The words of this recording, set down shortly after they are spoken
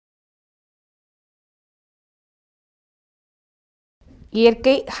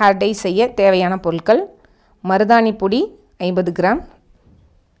இயற்கை hair dye செய்ய தேவையான பொருட்கள்: மருதாணி பொடி 50 கிராம்,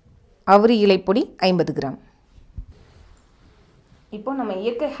 அவுரி இலை பொடி 50 கிராம். இப்போ நம்ம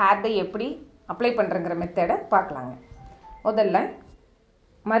இயற்கை ஹேர் டை எப்படி அப்ளை பண்ணுறங்கிற மெத்தடை பார்க்கலாங்க. முதல்ல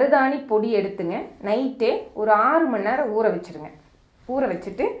மருதாணி பொடி எடுத்துங்க. நைட்டே ஒரு 6 மணி நேரம் ஊற வச்சுருங்க. ஊற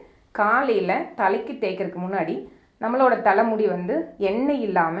வச்சுட்டு காலையில் தலைக்கு தேய்க்கிறதுக்கு முன்னாடி நம்மளோட தலைமுடி வந்து எண்ணெய்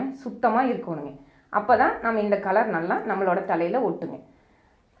இல்லாமல் சுத்தமாக இருக்கணுங்க. அப்போ தான் நம்ம இந்த கலர் நல்லா நம்மளோட தலையில் ஒட்டுங்க.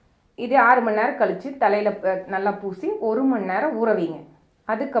 இது 6 மணி நேரம் கழித்து தலையில் நல்லா பூசி 1 மணி நேரம் ஊற வைங்க.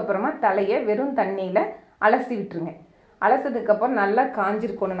 அதுக்கப்புறமா தலையை வெறும் தண்ணியில் அலசி விட்டுருங்க. அலசதுக்கப்புறம் நல்லா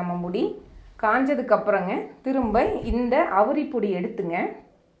காஞ்சிருக்கணும் நம்ம முடி. காஞ்சதுக்கப்புறங்க திரும்ப இந்த அவுரி பொடி எடுத்துங்க,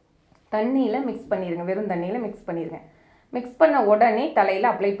 தண்ணியில் மிக்ஸ் பண்ணிடுங்க. வெறும் தண்ணியில் மிக்ஸ் பண்ணிடுங்க. மிக்ஸ் பண்ண உடனே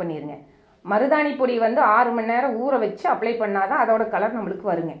தலையில் அப்ளை பண்ணிடுங்க. மருதாணி பொடி வந்து 6 மணி நேரம் ஊற வச்சு அப்ளை பண்ணாதான் அதோட கலர் நம்மளுக்கு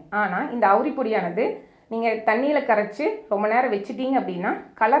வருங்க. ஆனால் இந்த அவுரி பொடியானது நீங்கள் தண்ணியில் கரைச்சி ரொம்ப நேரம் வச்சுட்டீங்க அப்படின்னா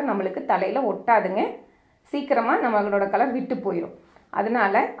கலர் நம்மளுக்கு தலையில் ஒட்டாதுங்க. சீக்கிரமாக நம்மளோட கலர் விட்டு போயிடும்.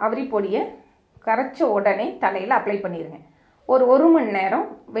 அதனால அவுரி பொடியை கரைச்ச உடனே தலையில் அப்ளை பண்ணிடுங்க. ஒரு 1 மணி நேரம்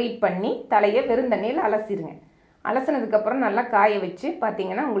வெயிட் பண்ணி தலையை வெறும் தண்ணியில் அலசிடுங்க. அலசினதுக்கப்புறம் நல்லா காய வச்சு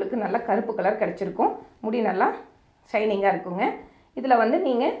பார்த்தீங்கன்னா உங்களுக்கு நல்லா கருப்பு கலர் கிடச்சிருக்கும். முடி நல்லா ஷைனிங்காக இருக்குங்க. இதில் வந்து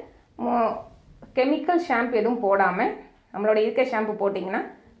நீங்கள் கெமிக்கல் ஷாம்பு எதுவும் போடாமல் நம்மளோட இயற்கை ஷாம்பு போட்டிங்கன்னா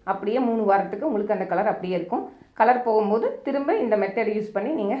அப்படியே 3 வாரத்துக்கு உங்களுக்கு அந்த கலர் அப்படியே இருக்கும். கலர் போகும்போது திரும்ப இந்த மெத்தட் யூஸ்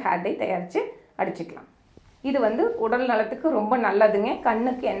பண்ணி நீங்கள் ஹேர் டை தயாரித்து அடிச்சுக்கலாம். இது வந்து உடல் நலத்துக்கு ரொம்ப நல்லதுங்க.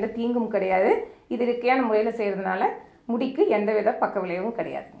 கண்ணுக்கு எந்த தீங்கும் கிடையாது. இது இயற்கையான முறையில் செய்கிறதுனால முடிக்கு எந்தவித பக்க விளைவும்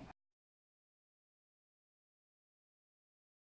கிடையாதுங்க.